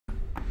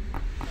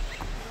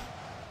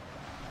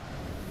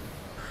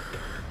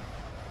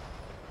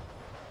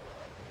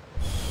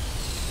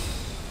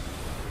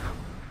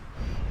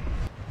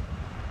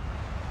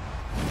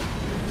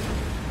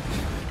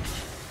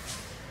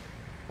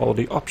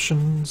Quality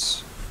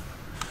options.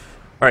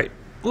 Alright,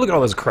 look at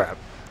all this crap.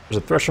 There's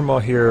a thresher maw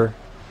here,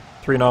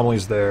 3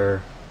 anomalies there,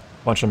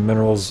 a bunch of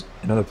minerals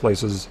in other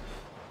places.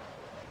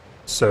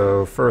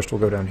 So first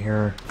we'll go down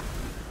here,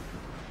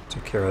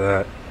 take care of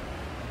that.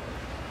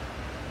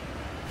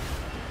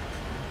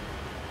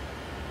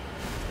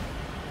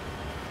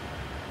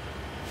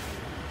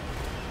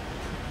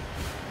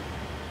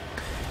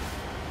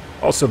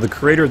 Also, the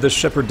creator of this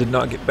shepherd did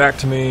not get back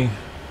to me,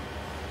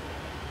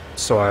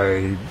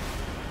 so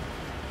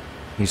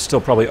he's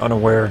still probably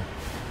unaware.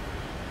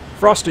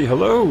 Frosty,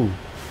 hello!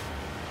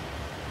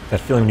 That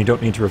feeling when you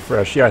don't need to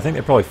refresh. Yeah, I think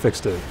they probably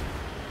fixed it.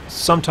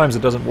 Sometimes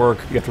it doesn't work,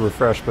 you have to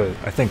refresh, but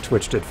I think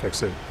Twitch did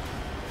fix it.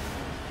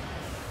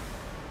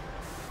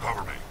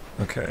 Cover me.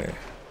 Okay.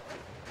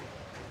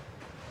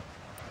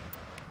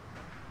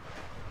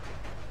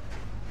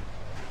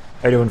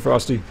 How you doing,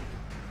 Frosty?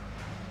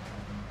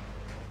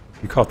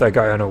 You caught that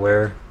guy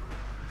unaware?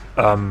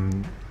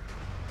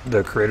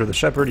 The creator of the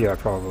shepherd? Yeah,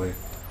 probably.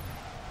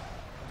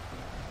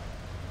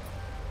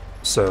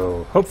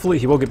 So, hopefully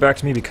he will get back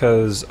to me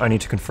because I need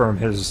to confirm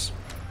his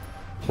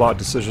plot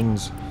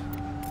decisions.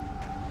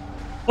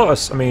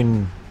 Plus, I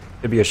mean,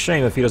 it'd be a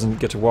shame if he doesn't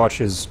get to watch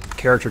his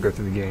character go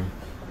through the game.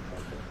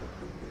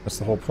 That's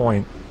the whole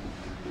point.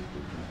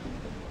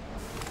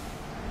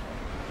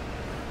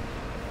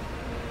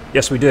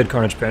 Yes, we did,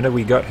 Carnage Panda.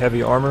 We got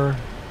heavy armor.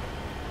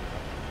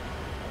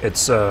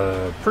 It's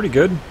pretty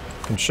good.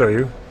 I can show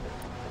you.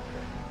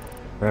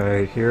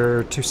 Right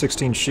here,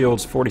 216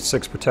 shields,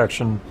 46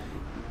 protection.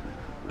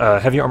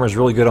 Heavy armor is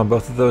really good on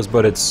both of those,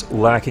 but it's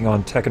lacking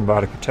on tech and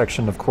body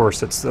protection. Of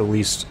course, it's the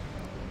least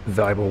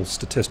valuable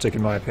statistic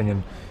in my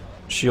opinion.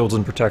 Shields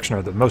and protection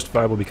are the most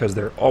valuable because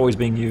they're always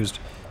being used.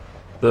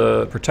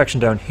 The protection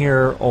down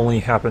here only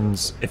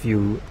happens if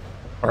you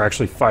are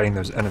actually fighting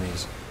those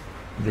enemies.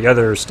 The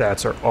other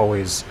stats are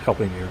always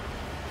helping you.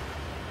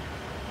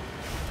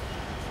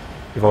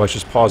 You've always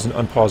just pause and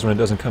unpause when it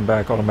doesn't come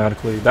back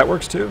automatically. That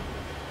works too?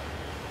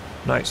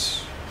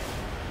 Nice.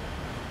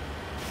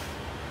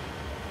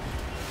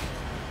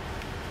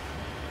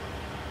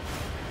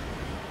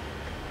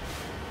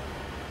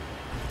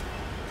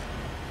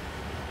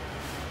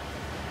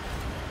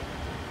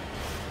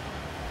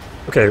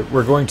 Okay,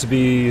 we're going to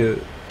be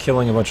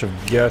killing a bunch of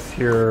Geth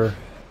here.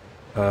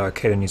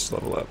 Kata needs to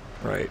level up,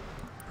 right?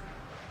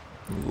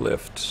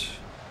 Lift.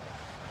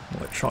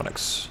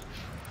 Electronics.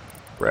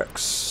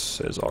 Rex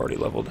is already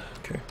leveled.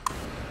 Okay.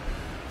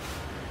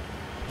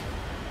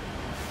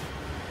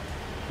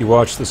 You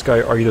watched this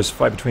guy argue this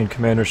fight between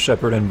Commander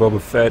Shepard and Boba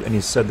Fett, and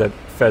he said that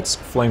Fett's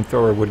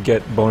flamethrower would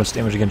get bonus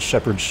damage against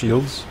Shepard's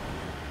shields.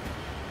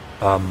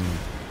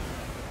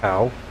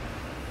 How?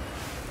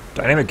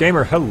 Dynamic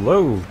Gamer,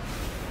 hello!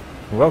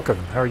 Welcome,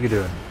 how are you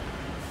doing?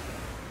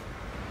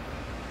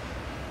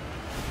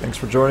 Thanks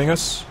for joining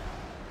us.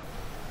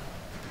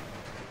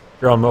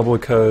 You're on mobile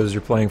because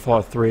you're playing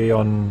Fallout 3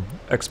 on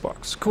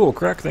Xbox. Cool,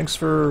 Crack, thanks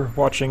for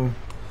watching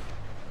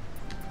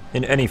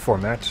in any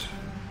format.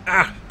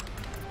 Ah!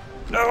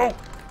 No!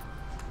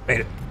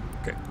 Made it.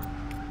 Okay.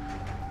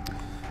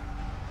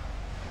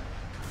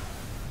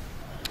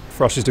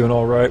 Frosty's doing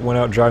alright, went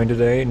out driving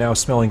today, now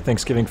smelling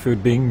Thanksgiving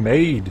food being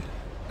made.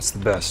 It's the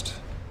best.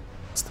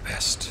 It's the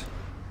best.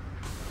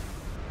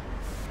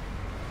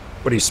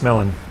 What are you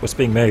smelling? What's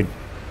being made?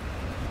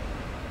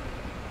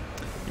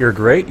 You're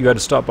great. You had to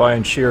stop by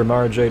and cheer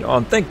Mara Jade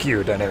on. Thank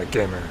you, Dynamic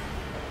Gamer.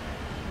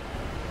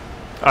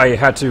 I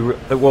had to...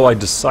 Well, I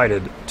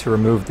decided to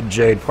remove the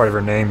Jade part of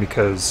her name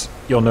because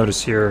you'll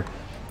notice here...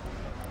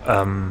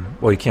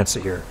 well, you can't see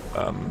here.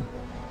 Come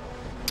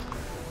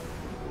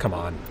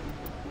on.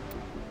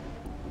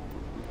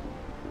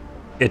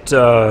 It,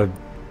 yeah,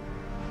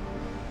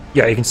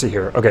 you can see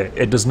here. Okay,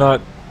 it does not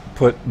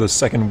put the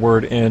second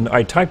word in.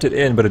 I typed it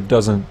in, but it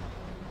doesn't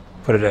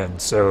put it in,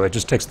 so it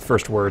just takes the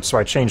first word. So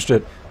I changed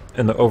it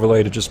in the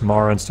overlay to just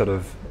Mara instead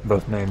of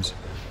both names.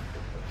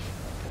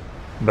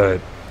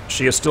 But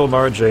she is still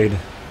Mara Jade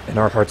in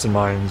our hearts and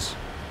minds.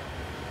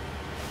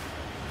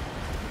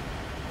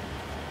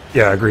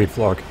 Yeah, agreed,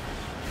 Flock.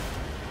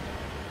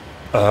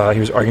 He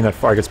was arguing that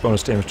fire gets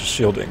bonus damage to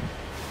shielding.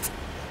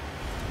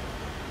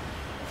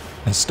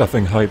 And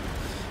stuffing hype.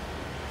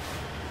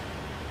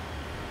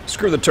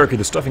 Screw the turkey,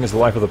 the stuffing is the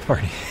life of the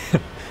party.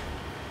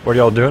 What are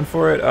y'all doing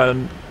for it?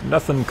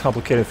 Nothing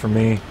complicated for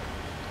me.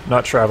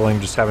 Not traveling,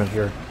 just having it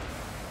here.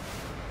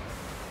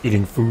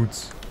 Eating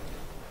foods.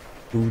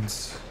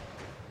 Foods.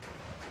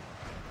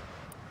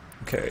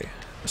 Okay,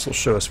 this will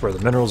show us where the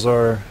minerals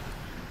are.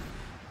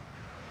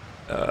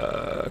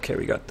 Okay,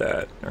 we got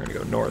that. We're gonna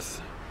go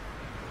north.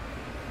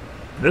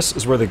 This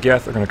is where the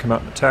Geth are gonna come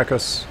out and attack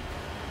us.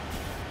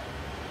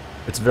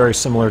 It's very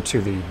similar to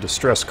the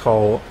distress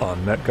call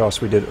on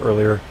Metgos we did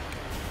earlier.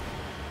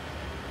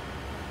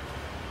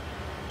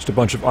 Just a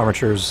bunch of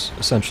armatures,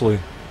 essentially.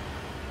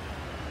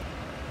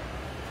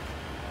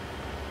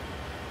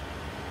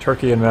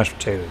 Turkey and mashed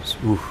potatoes.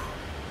 Ooh.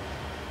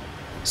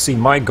 See,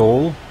 my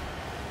goal...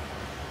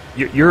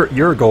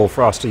 Your goal,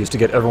 Frosty, is to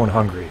get everyone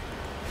hungry.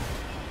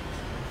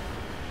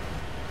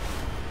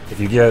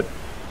 If you get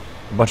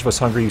A bunch of us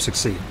hungry, you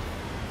succeed.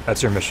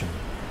 That's your mission.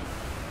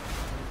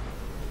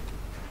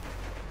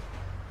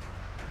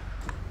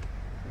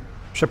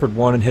 Shepard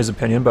won in his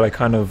opinion, but I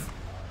kind of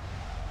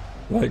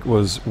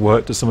was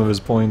what to some of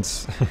his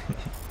points.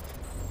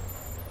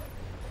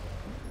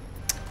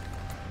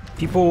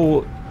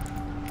 People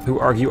who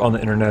argue on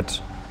the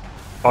internet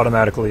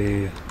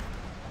automatically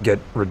get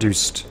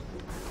reduced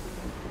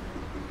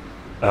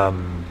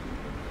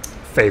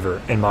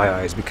favor in my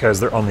eyes because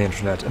they're on the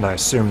internet, and I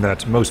assume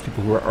that most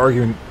people who are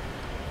arguing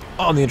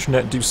on the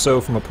internet do so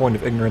from a point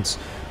of ignorance,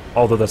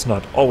 although that's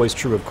not always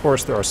true, of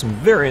course. There are some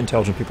very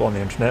intelligent people on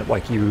the internet,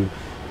 like you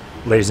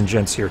ladies and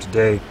gents here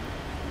today.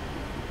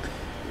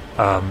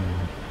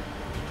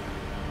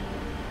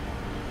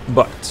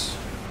 But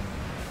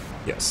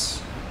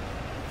yes.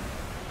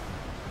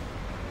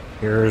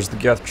 Here's the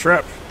Geth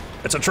trap.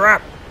 It's a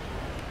trap!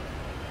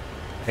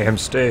 Ham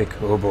steak,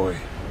 oh boy.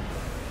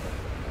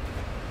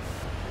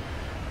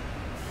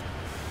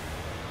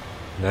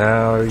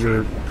 Now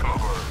you're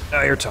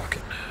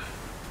talking.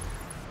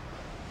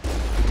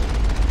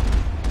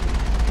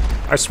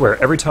 I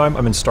swear, every time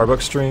I'm in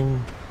Starbucks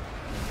stream,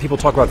 people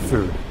talk about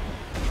food.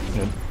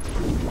 You know,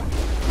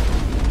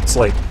 it's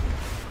like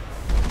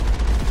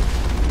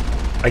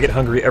I get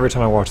hungry every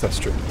time I watch that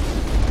stream.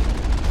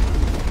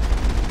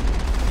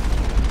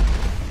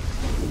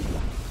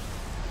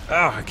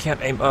 Ah, I can't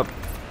aim up.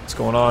 What's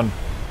going on?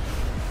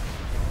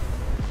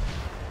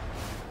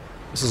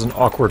 This is an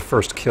awkward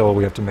first kill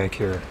we have to make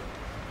here.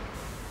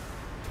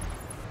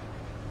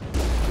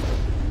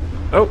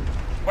 Oh!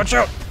 Watch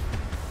out!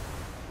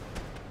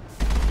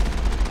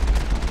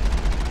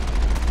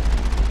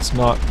 It's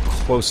not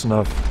close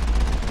enough.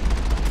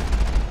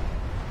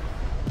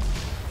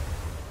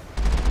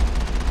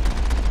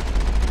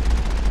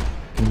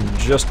 Can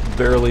just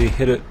barely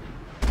hit it.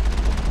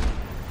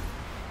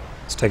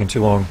 It's taking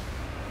too long.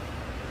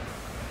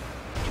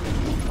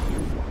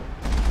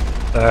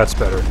 That's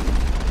better.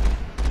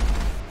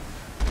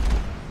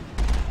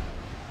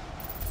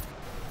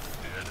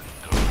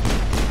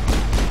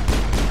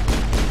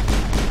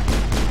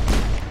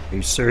 Are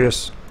you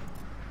serious?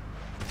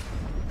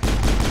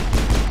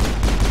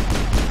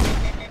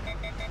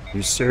 Are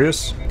you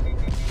serious?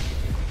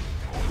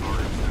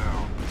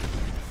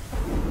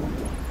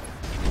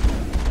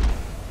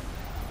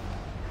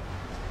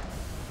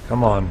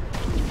 Come on.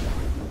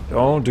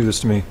 Don't do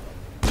this to me.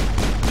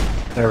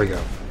 There we go.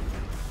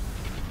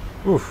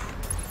 Oof.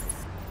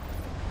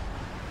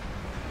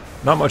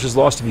 Not much is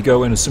lost if you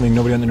go in assuming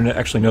nobody on the internet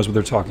actually knows what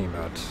they're talking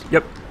about.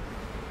 Yep.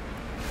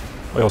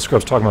 Well,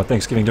 Scrub's talking about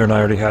Thanksgiving dinner and I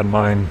already had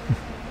mine.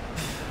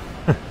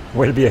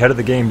 Way to be ahead of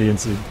the game,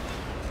 DNC.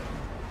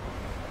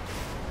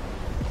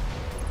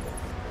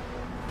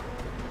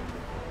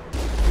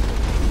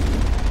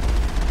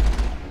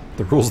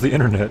 The rules of the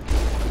internet.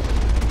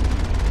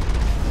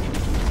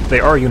 They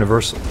are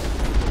universal.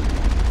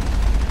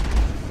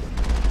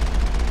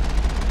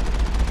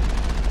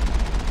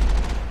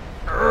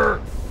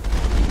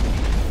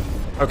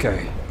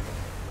 Okay.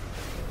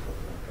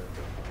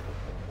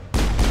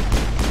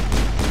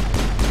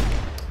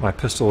 My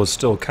pistol is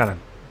still kind of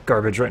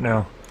garbage right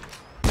now.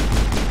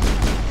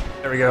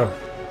 There we go.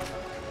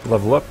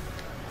 Level up.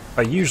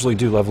 I usually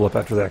do level up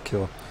after that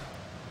kill.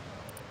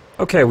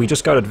 Okay, we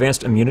just got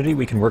advanced immunity.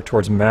 We can work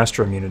towards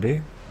master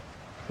immunity,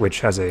 which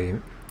has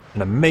an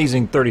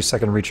amazing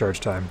 30-second recharge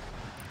time.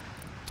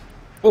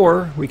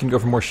 Or we can go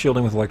for more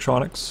shielding with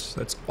electronics.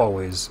 That's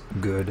always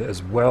good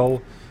as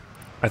well.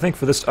 I think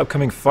for this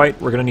upcoming fight,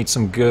 we're going to need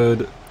some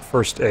good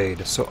first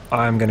aid. So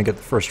I'm going to get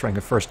the first rank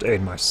of first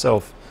aid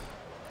myself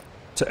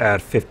to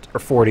add 50 or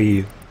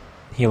 40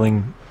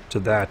 healing to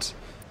that.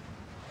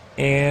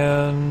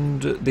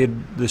 And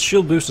the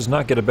shield boost does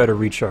not get a better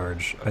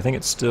recharge. I think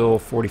it's still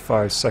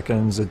 45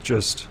 seconds. It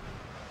just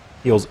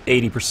heals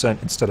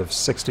 80% instead of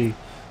 60,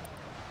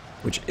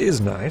 which is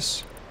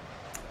nice.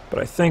 But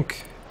I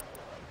think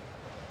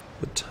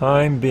the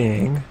time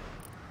being,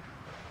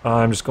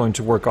 I'm just going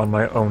to work on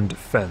my own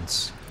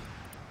defense.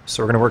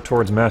 So we're going to work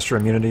towards master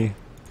immunity.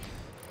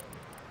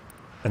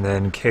 And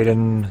then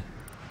Caden,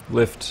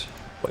 lift,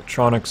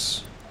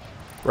 electronics,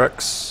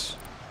 Rex.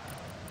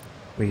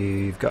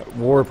 We've got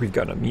warp, we've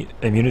got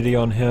immunity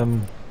on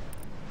him.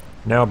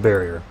 Now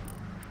barrier.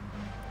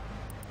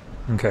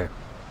 Okay.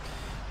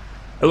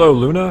 Hello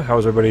Luna,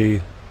 how's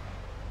everybody?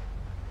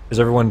 Is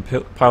everyone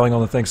piling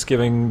on the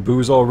Thanksgiving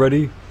booze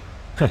already?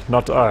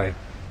 Not I.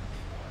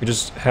 We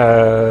just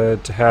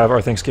had to have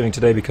our Thanksgiving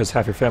today because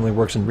half your family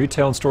works in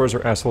retail and stores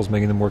are assholes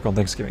making them work on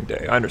Thanksgiving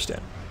Day. I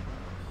understand.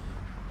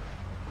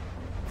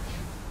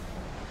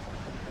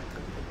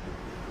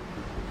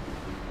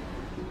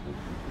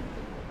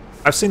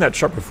 I've seen that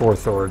chart before,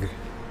 Thorg.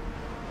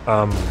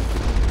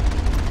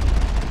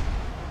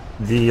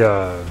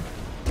 The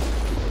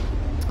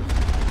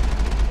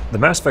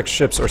Mass Effect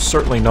ships are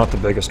certainly not the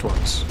biggest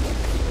ones,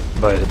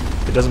 but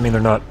it doesn't mean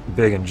they're not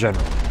big in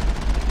general.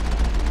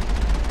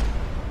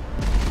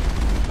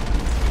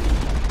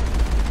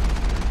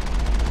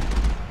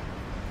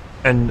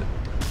 And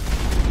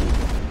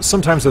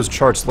sometimes those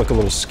charts look a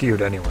little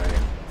skewed anyway.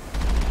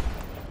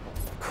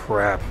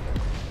 crap.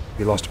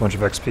 We lost a bunch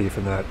of XP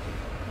from that.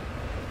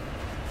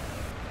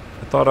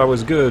 I thought I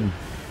was good. I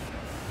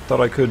thought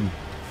I could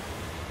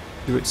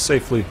do it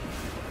safely.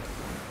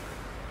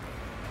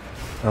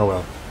 Oh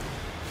well.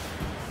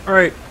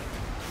 Alright.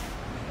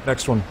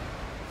 Next one.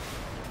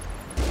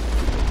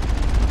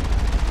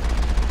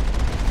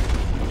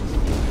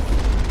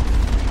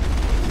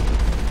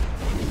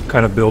 What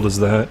kind of build is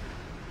that?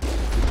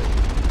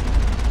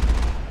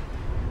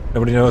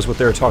 Nobody knows what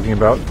they're talking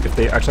about. If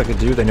they act like they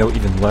do, they know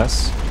even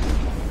less.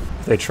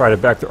 If they try to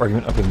back their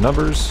argument up with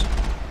numbers,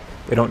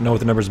 they don't know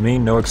what the numbers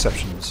mean. No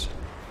exceptions.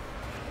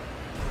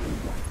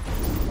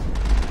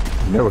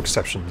 No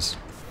exceptions.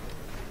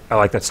 I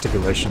like that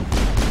stipulation.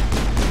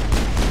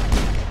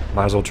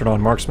 Might as well turn on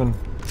marksman.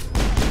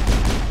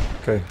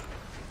 Okay.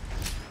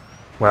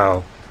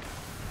 Wow.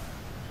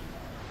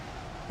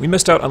 We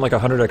missed out on like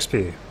 100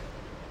 XP.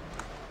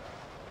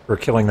 We're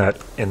killing that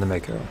in the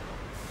Mako.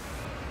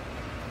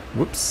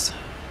 Whoops.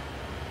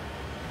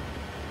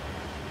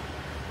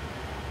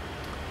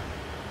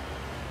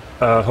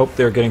 Hope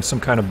they're getting some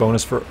kind of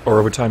bonus for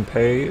overtime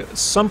pay.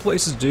 Some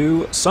places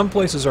do. Some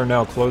places are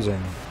now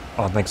closing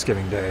on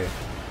Thanksgiving Day.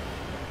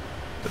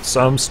 But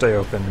some stay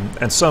open.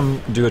 And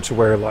some do it to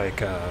where,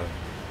 like,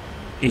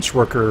 each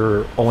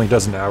worker only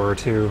does an hour or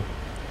two.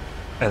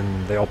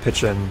 And they all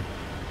pitch in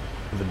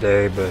for the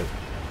day, but it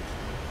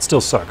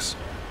still sucks.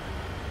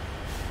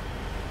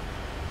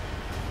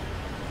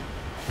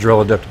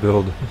 Drill Adept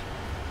build.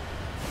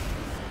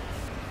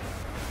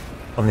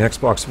 On the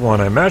Xbox One,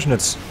 I imagine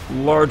it's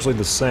largely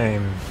the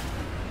same.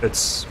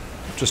 It's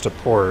just a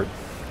port.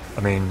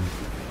 I mean,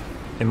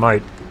 it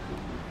might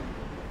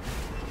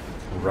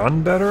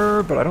run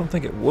better, but I don't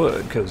think it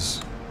would,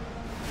 because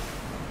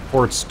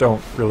ports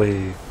don't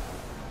really...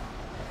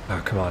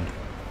 Oh, come on.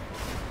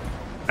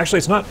 Actually,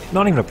 it's not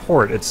even a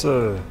port. It's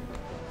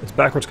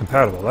backwards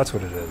compatible. That's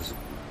what it is.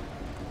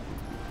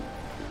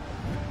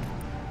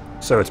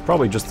 So it's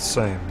probably just the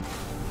same.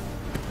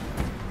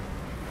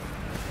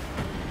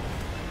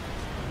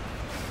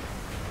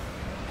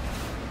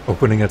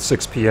 Opening at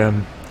 6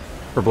 PM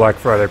for Black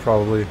Friday,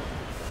 probably.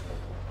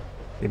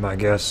 Be my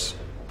guess.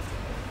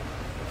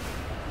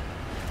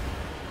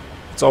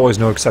 It's always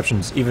no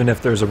exceptions, even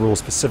if there's a rule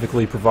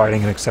specifically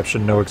providing an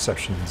exception, no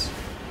exceptions.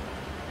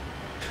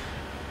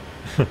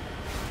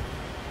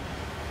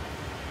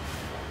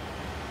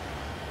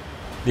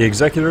 The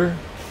Executor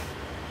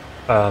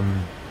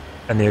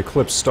and the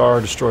Eclipse Star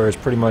Destroyers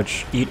pretty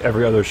much eat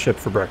every other ship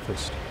for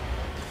breakfast.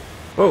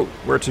 Oh,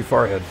 we're too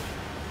far ahead.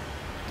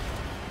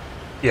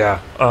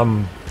 Yeah,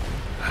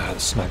 the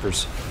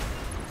snipers.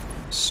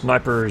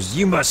 Snipers,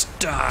 you must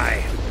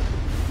die!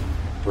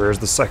 Where's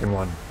the second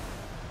one?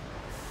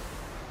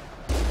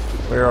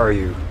 Where are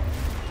you?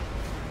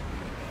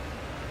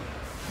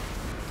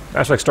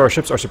 Mass Effect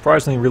starships are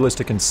surprisingly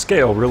realistic in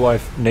scale.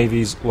 Real-life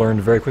navies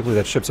learned very quickly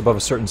that ships above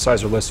a certain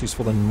size are less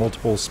useful than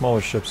multiple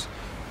smaller ships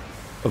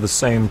of the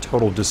same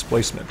total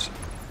displacement.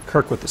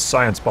 Kirk with the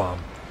science bomb.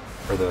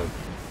 Or the...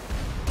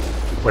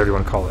 whatever you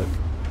want to call it.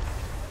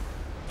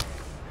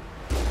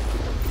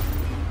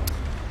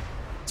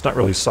 It's not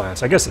really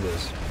science. I guess it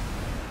is.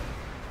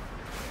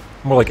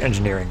 More like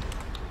engineering.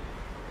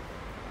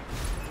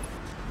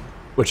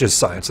 Which is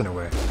science in a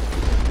way.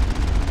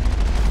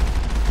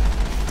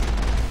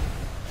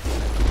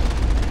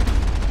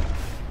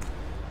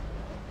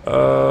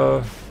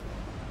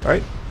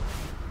 Right?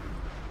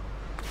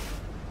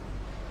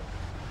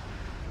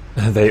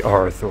 They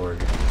are Thorg.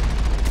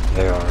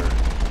 They are.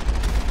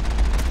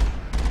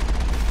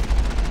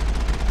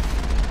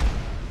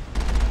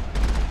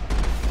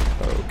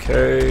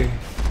 Okay.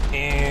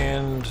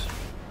 And...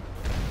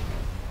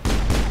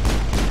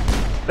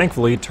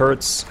 thankfully,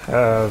 turrets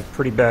have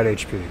pretty bad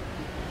HP.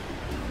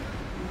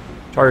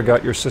 Target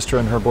got your sister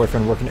and her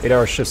boyfriend working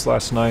 8-hour shifts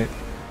last night.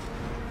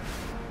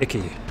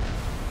 Icky.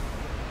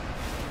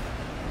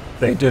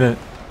 They didn't...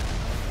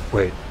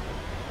 wait.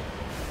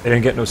 They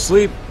didn't get no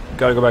sleep.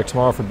 Gotta go back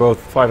tomorrow for both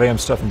 5 AM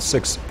stuff and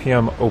 6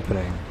 PM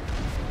opening.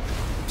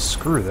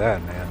 Screw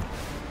that, man.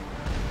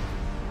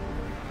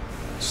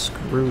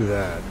 Screw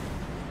that.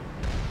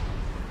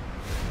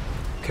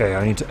 Okay,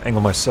 I need to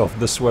angle myself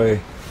this way.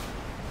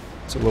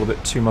 It's a little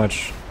bit too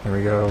much. There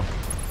we go.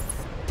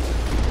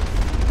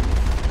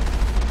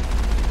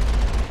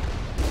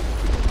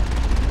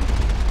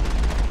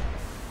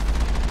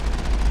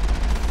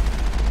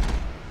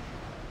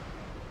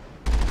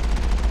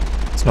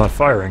 It's not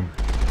firing.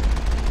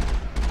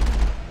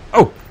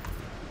 Oh!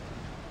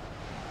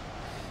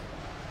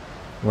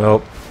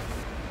 Well...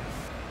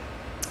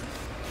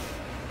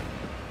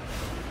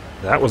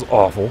 that was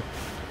awful.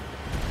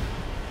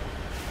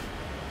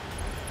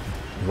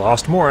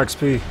 Lost more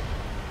XP.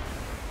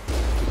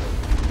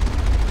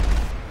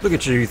 Look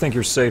at you, you think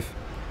you're safe.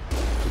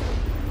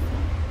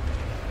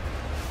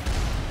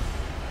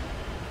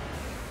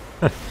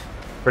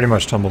 Pretty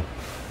much tumble.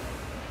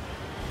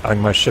 I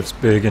think my ship's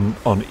big and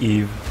on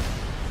Eve.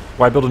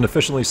 Why build an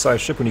efficiently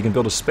sized ship when you can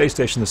build a space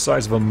station the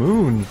size of a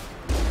moon?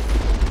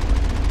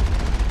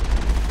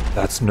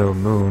 That's no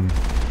moon.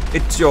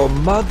 It's your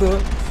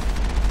mother.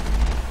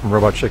 from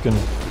Robot Chicken.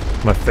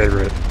 My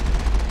favorite.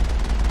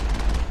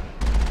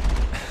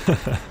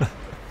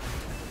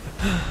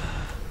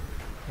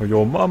 Or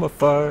your mama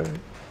fight.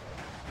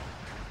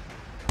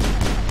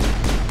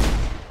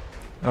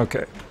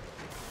 Okay.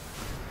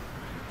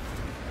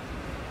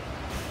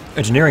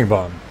 Engineering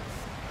bomb.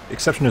 The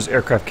exception is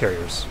aircraft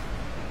carriers.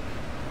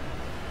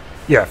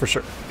 Yeah, for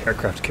sure.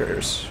 Aircraft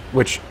carriers.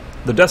 Which,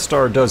 the Death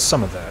Star does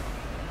some of that.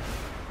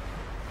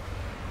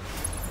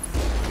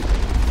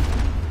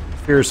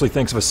 Furiously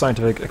thinks of a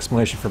scientific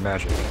explanation for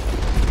magic.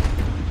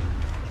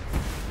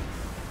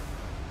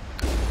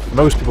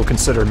 Most people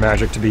consider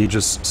magic to be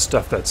just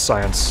stuff that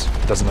science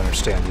doesn't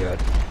understand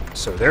yet.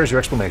 So there's your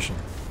explanation.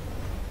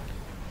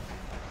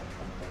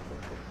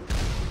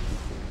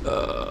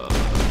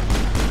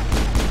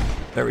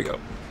 There we go.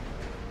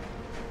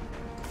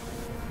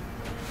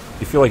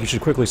 You feel like you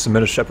should quickly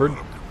submit a shepherd?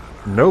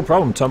 No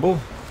problem, Tumble.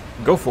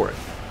 Go for it.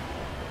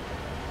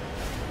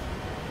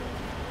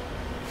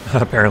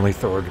 Apparently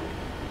Thorg.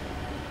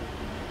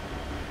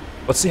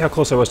 Let's see how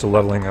close I was to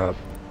leveling up.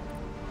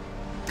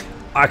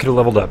 I could have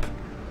leveled up.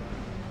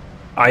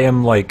 I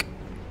am like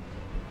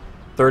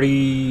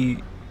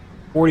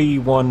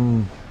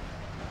 41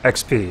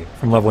 XP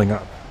from leveling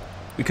up.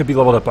 We could be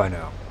leveled up by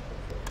now.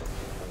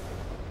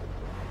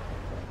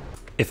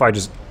 If I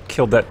just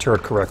killed that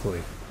turret correctly.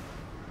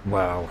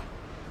 Wow.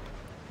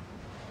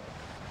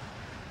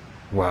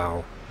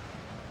 Wow.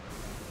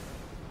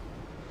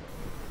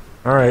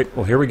 Alright,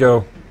 well here we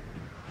go.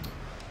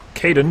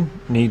 Caden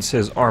needs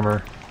his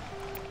armor.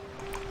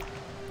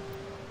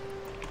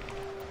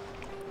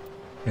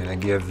 Gonna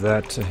give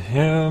that to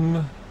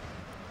him.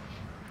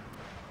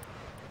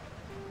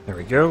 There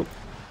we go.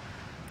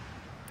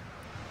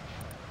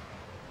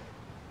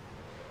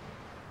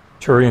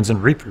 Turians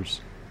and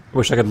Reapers. I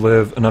wish I could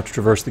live enough to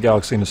traverse the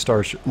galaxy in a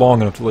starship. Long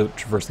enough to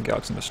traverse the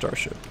galaxy in a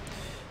starship.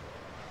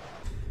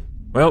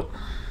 Well,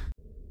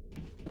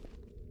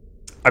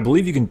 I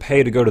believe you can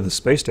pay to go to the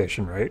space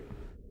station, right?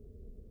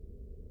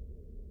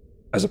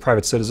 As a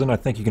private citizen, I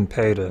think you can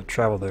pay to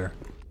travel there.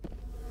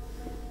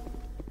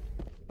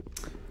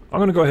 I'm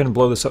gonna go ahead and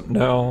blow this up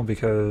now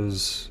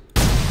because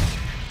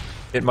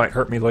it might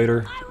hurt me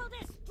later. I will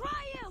destroy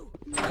you.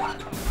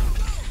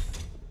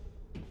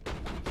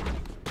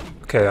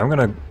 Okay, I'm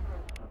gonna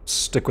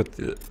stick with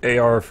the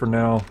AR for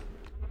now.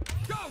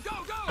 Go, go,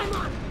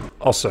 go.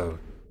 Also,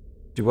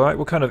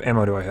 what kind of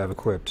ammo do I have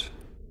equipped?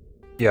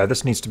 Yeah,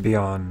 this needs to be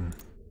on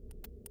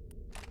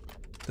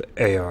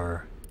the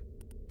AR.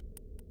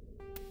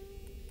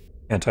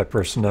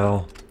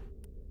 Anti-personnel.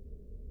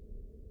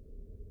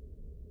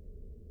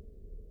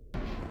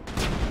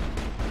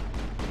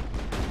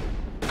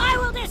 I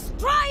will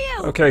destroy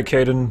you. Okay,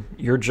 Caden,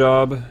 your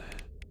job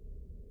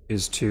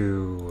is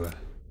to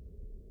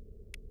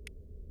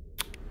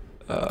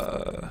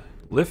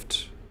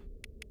lift.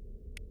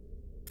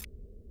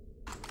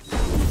 I'm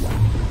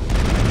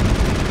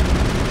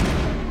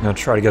gonna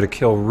try to get a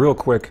kill real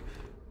quick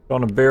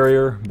on a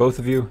barrier, both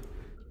of you,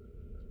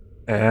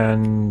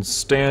 and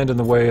stand in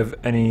the way of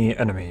any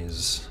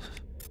enemies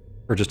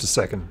for just a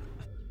second.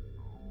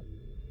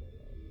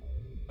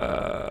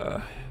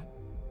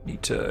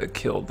 Need to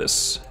kill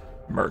this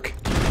merc.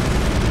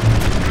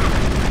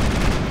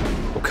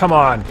 Oh, come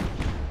on!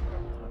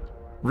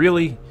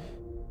 Really?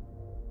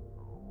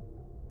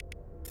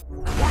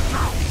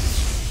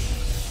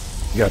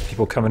 You got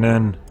people coming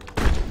in.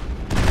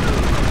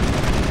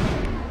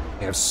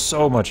 They have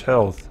so much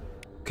health.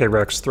 Okay,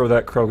 Rex, throw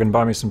that Krogan,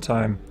 buy me some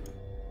time.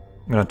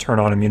 I'm gonna turn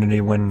on immunity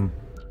when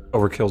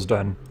overkill's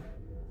done.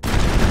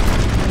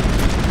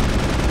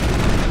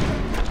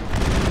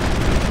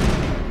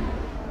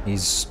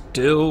 He's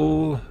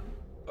still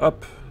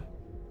up.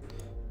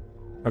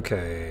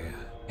 Okay.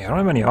 Yeah, I don't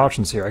have any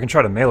options here. I can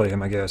try to melee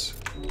him, I guess.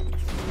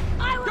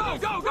 Go,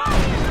 go, go.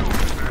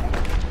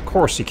 Of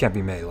course he can't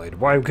be meleeed.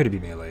 Why could he be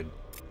meleeed?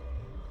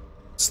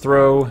 Let's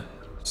throw.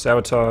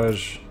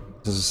 Sabotage.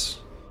 This is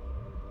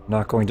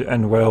not going to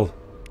end well.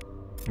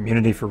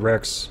 Immunity for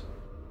Rex.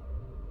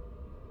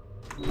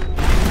 Come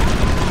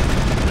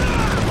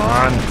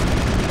on.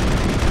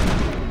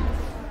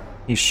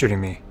 He's shooting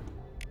me.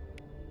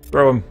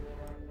 Throw him.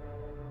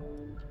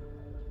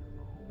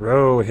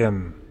 Throw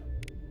him.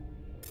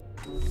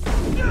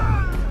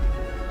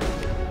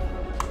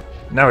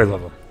 Now we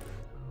level.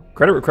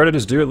 Credit where credit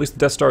is due, at least the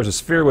Death Star is a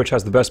sphere which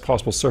has the best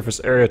possible surface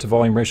area to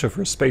volume ratio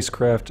for a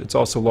spacecraft. It's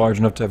also large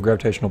enough to have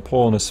gravitational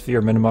pull, and a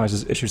sphere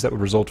minimizes issues that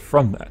would result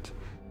from that.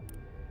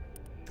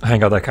 I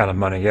ain't got that kind of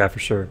money, yeah, for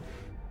sure.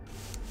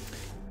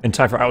 In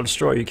time for Outlet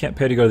Destroy, you can't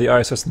pay to go to the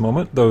ISS at the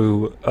moment,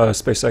 though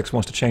SpaceX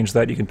wants to change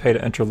that. You can pay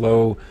to enter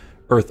low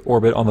Earth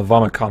orbit on the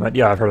Vomit Comet.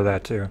 Yeah, I've heard of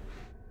that too.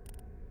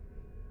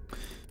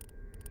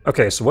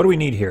 Okay, so what do we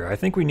need here? I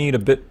think we need a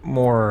bit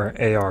more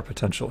AR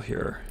potential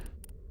here.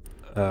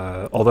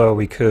 Although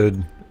we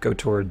could go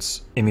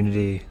towards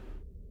immunity.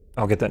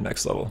 I'll get that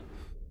next level.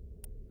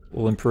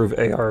 We'll improve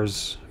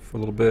ARs for a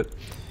little bit.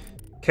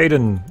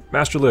 Caden,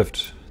 Master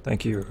Lift.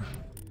 Thank you.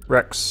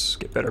 Rex,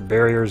 get better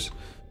barriers.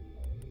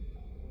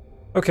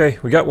 Okay,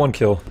 we got one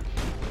kill.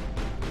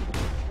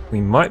 We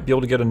might be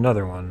able to get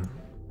another one.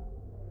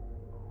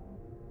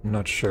 I'm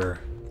not sure.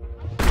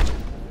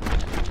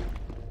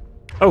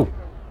 Oh!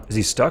 Is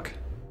he stuck?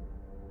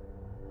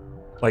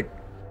 Like,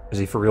 is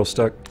he for real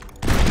stuck?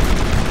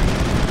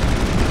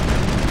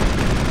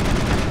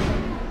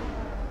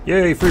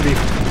 Yay, freebie!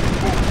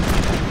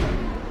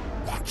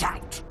 Watch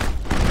out!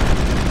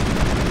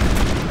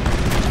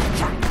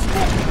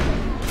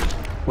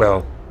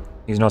 Well,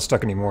 he's not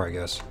stuck anymore, I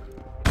guess.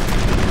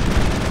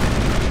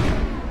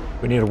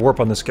 We need a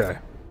warp on this guy.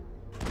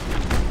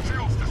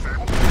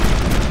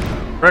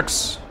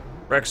 Rex!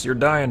 Rex, you're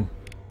dying.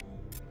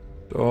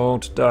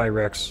 Don't die,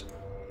 Rex.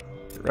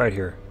 You're right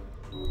here.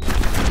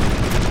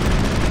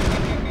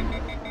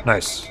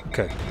 Nice.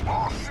 Okay.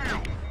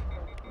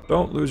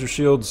 Don't lose your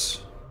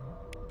shields.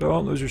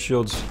 Don't lose your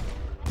shields.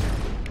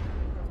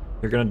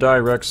 You're gonna die,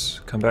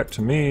 Rex. Come back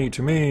to me,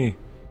 to me.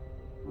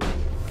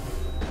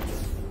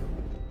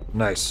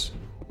 Nice.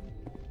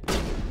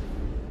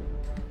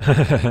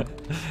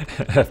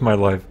 F my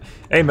life.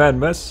 Hey, Mad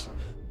Mess.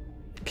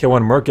 Kill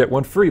one merc, get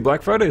one free.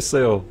 Black Friday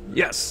sale.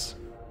 Yes.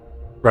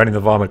 Riding the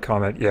vomit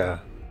comet. Yeah.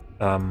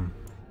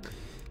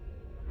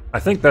 I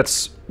think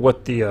that's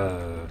what the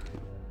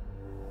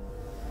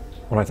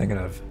what am I thinking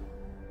of?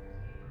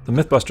 The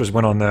Mythbusters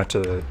went on that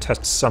to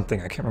test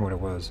something. I can't remember what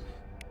it was.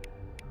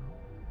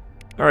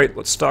 All right,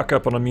 let's stock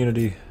up on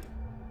immunity.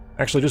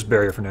 Actually, just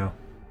barrier for now.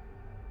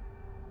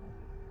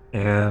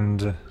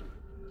 And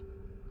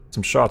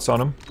some shots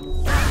on him.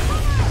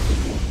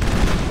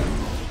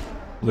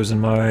 Losing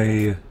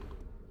my...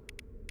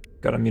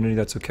 Got immunity,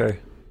 that's okay.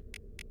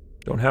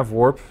 Don't have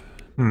warp.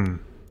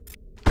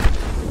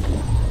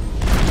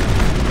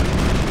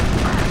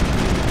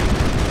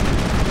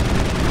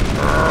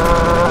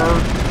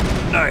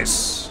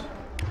 Nice.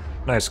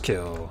 Nice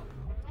kill.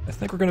 I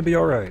think we're gonna be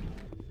alright.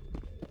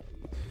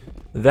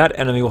 That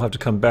enemy will have to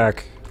come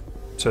back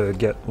to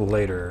get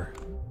later.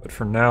 But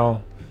for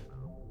now...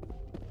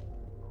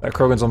 That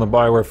Krogan's on the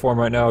Bioware forum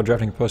right now,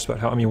 drafting a post about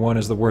how MU1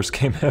 is the worst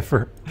game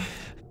ever.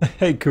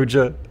 Hey,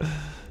 Kuja.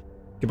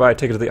 You buy a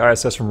ticket to the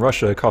ISS from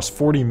Russia, it costs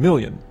 40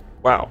 million.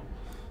 Wow.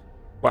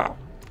 Wow.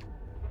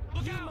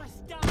 You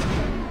must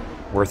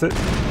die. Worth it?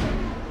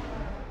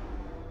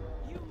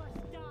 You must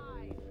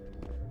die.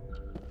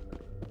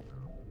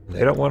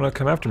 They don't want to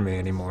come after me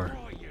anymore.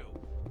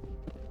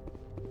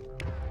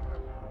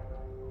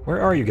 Where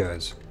are you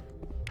guys?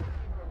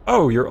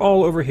 Oh, you're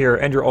all over here,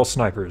 and you're all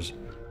snipers.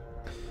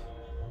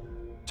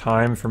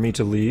 Time for me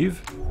to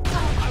leave.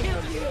 I'll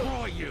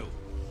kill you.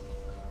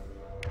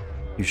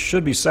 You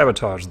should be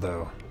sabotaged,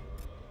 though.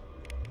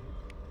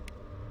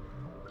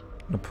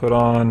 I'm gonna put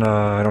on...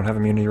 I don't have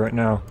immunity right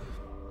now.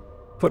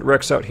 Put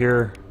Rex out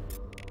here.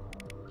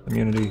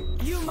 Immunity.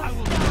 You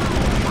must die.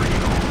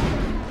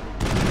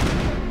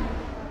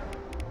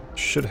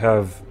 Should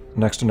have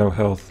next to no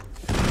health.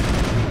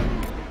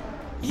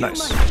 You Nice.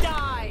 must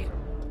die.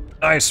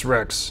 Nice,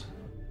 Rex.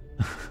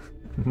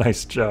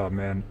 Nice job,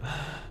 man.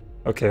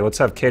 Okay, let's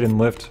have Caden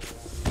lift.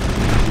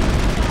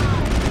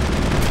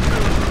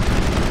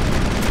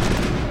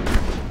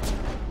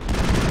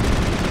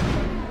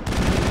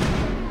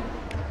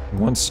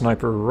 One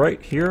sniper right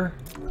here.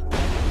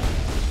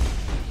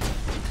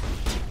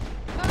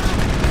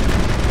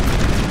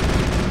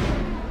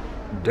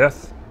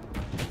 Death.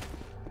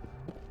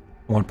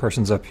 One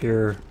person's up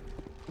here.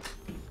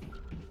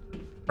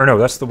 Or no,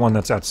 that's the one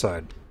that's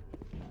outside.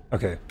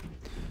 Okay.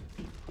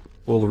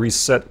 We'll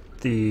reset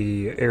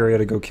the area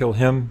to go kill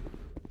him.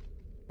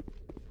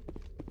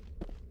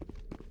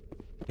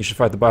 You should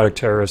fight the biotic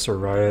terrorists or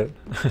riot.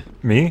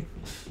 Me?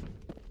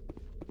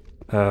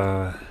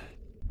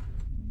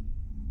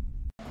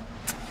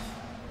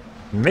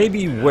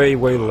 Maybe way,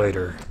 way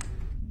later.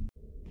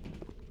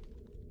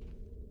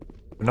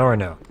 But not right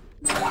now.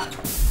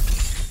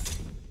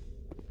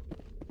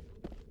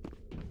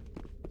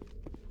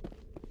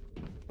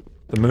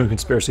 The Moon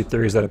Conspiracy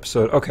Theories, that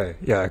episode. Okay,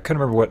 yeah, I couldn't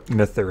remember what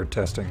myth they were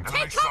testing.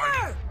 Take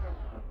cover.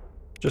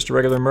 Just a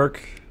regular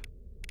merc.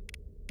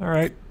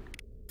 Alright.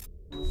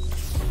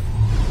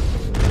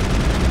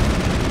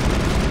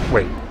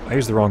 Wait, I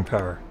used the wrong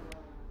power.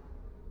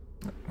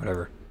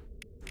 Whatever.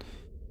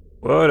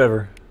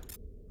 Whatever.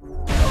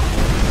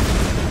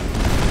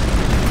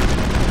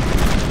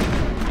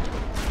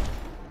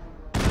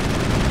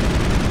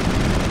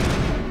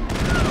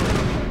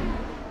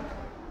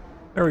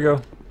 There we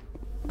go.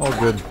 All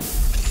good.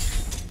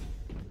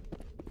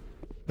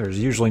 There's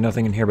usually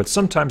nothing in here, but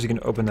sometimes you can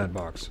open that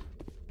box.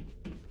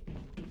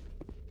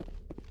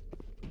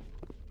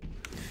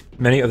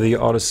 Many of the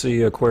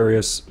Odyssey,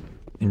 Aquarius,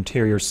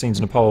 interior scenes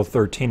in Apollo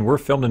 13 were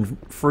filmed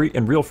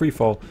in real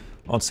freefall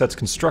on sets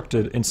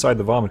constructed inside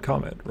the Vomit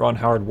Comet. Ron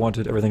Howard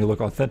wanted everything to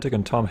look authentic,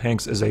 and Tom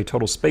Hanks is a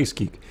total space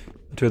geek.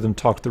 The two of them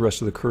talked the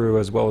rest of the crew,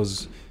 as well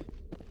as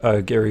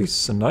Gary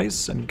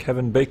Sinise and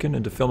Kevin Bacon,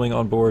 into filming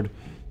on board.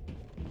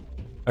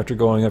 After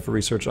going up for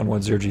research on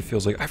what Zero-G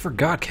feels like, I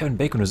forgot Kevin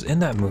Bacon was in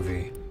that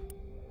movie.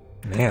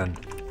 Man.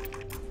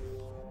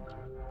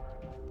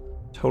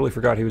 Totally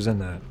forgot he was in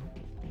that.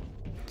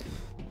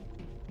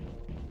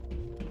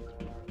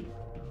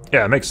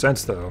 Yeah, it makes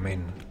sense though. I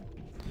mean,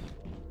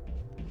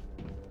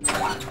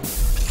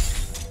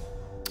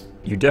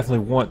 you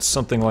definitely want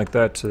something like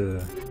that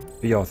to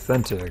be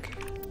authentic,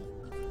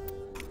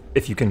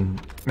 if you can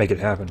make it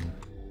happen.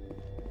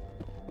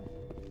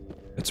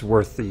 It's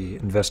worth the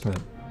investment.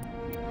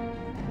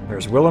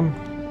 There's Willem.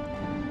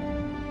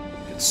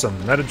 Get some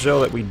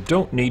metagel that we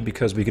don't need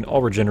because we can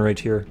all regenerate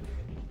here.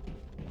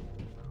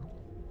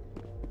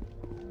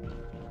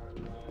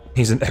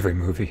 He's in every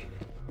movie.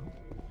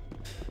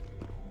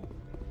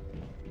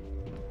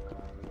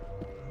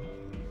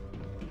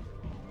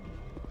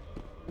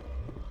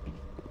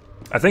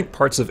 I think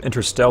parts of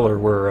Interstellar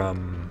were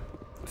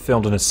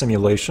filmed in a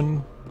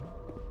simulation.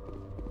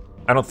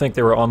 I don't think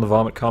they were on the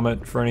Vomit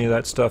Comet for any of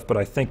that stuff, but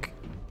I think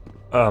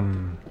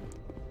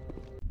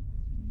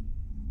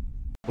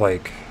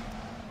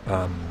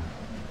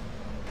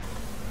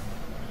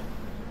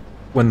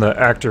when the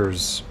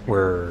actors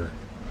were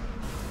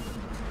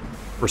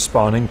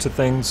responding to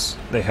things,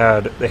 they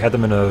had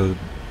them in a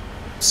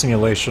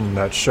simulation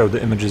that showed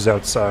the images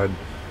outside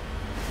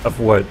of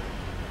what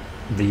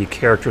the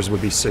characters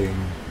would be seeing.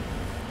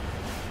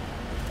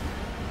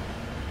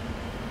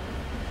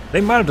 They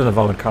might have done a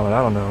Vomit Comet,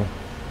 I don't know.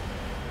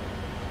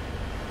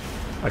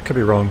 I could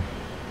be wrong.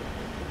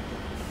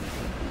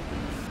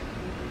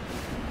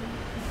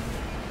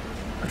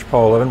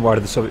 Paul 11, why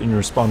did the Soviet Union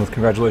respond with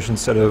congratulations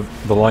instead of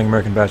the lying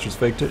American bastards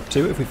faked it?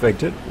 2, if we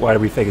faked it, why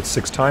did we fake it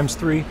 6 times?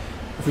 3,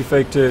 if we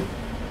faked it,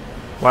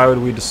 why would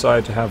we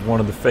decide to have one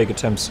of the fake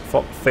attempts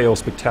fail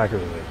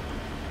spectacularly?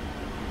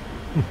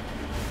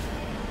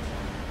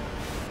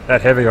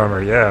 That heavy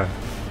armor, yeah.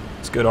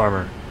 It's good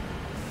armor.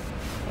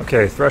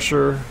 Okay,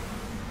 Thresher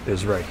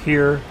is right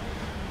here.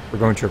 We're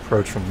going to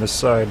approach from this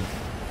side.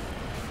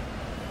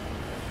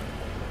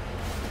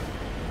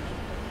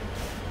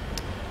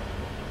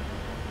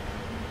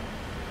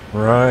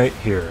 Right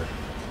here.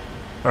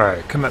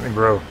 Alright, come at me,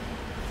 bro.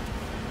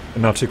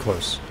 But not too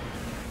close.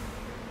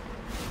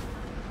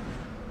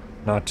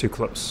 Not too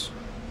close.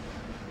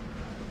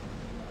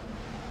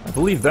 I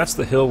believe that's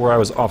the hill where I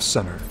was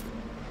off-center.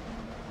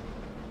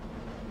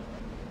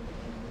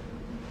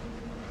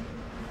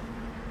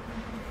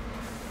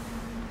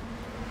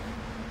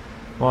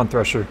 Come on,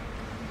 Thresher.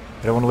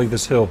 I don't want to leave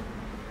this hill.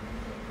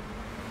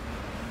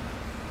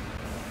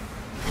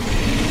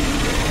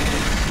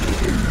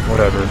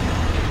 Whatever.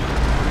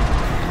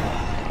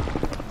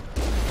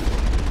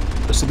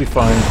 This'll be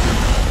fine.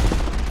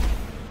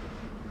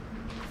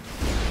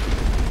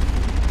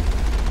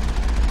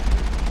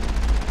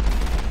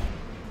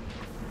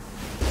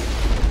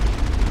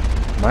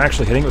 Am I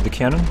actually hitting it with the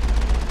cannon?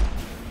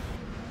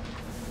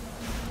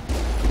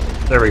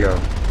 There we go.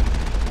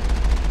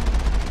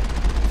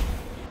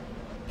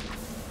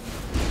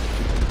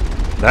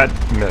 That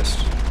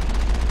missed.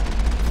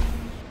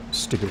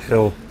 Stupid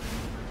hill.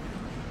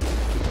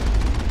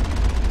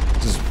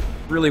 This is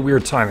really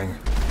weird timing.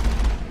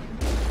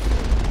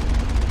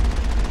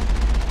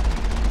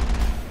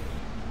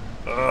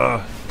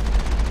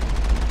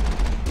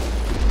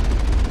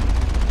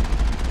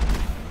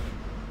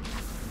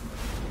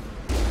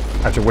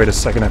 I have to wait a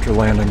second after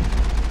landing.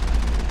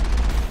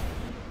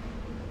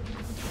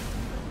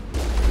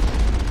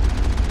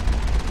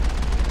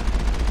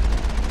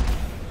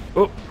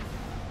 Oh!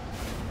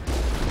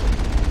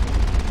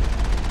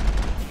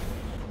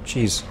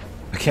 Jeez,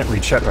 I can't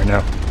read chat right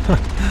now.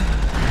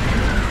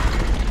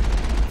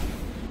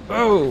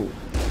 Oh!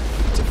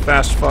 It's a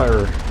fast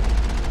fire.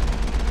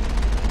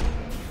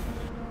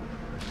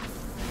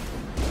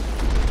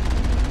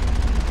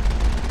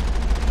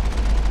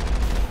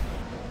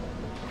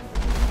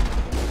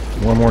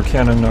 One more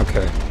cannon,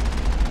 okay.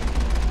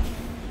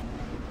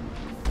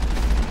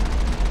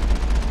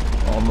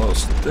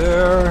 Almost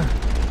there.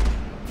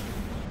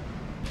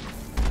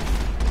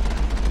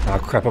 Oh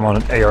crap, I'm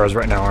on an ARs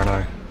right now, aren't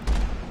I?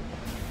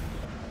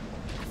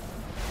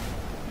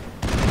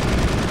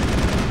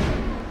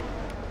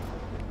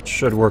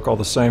 Should work all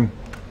the same.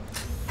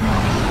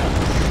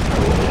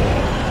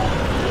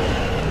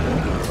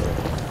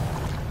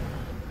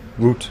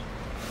 Woot.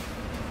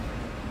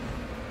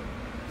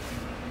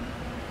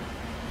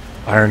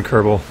 Iron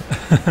Kerbal.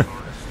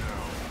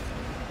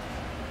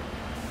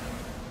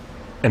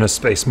 In a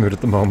space mood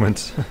at the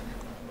moment.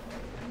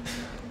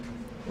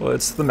 Well,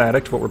 it's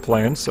thematic to what we're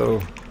playing,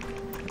 so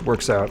it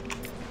works out.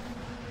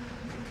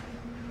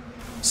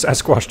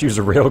 Sasquatch used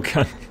a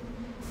railgun.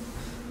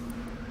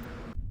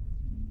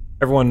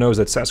 Everyone knows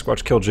that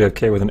Sasquatch killed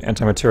JFK with an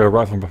anti-material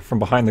rifle from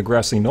behind the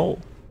grassy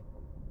knoll.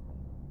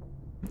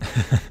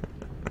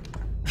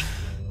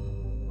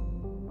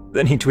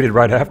 Then he tweeted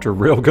right after,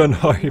 railgun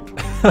hype.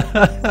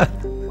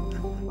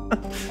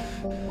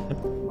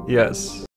 Yes.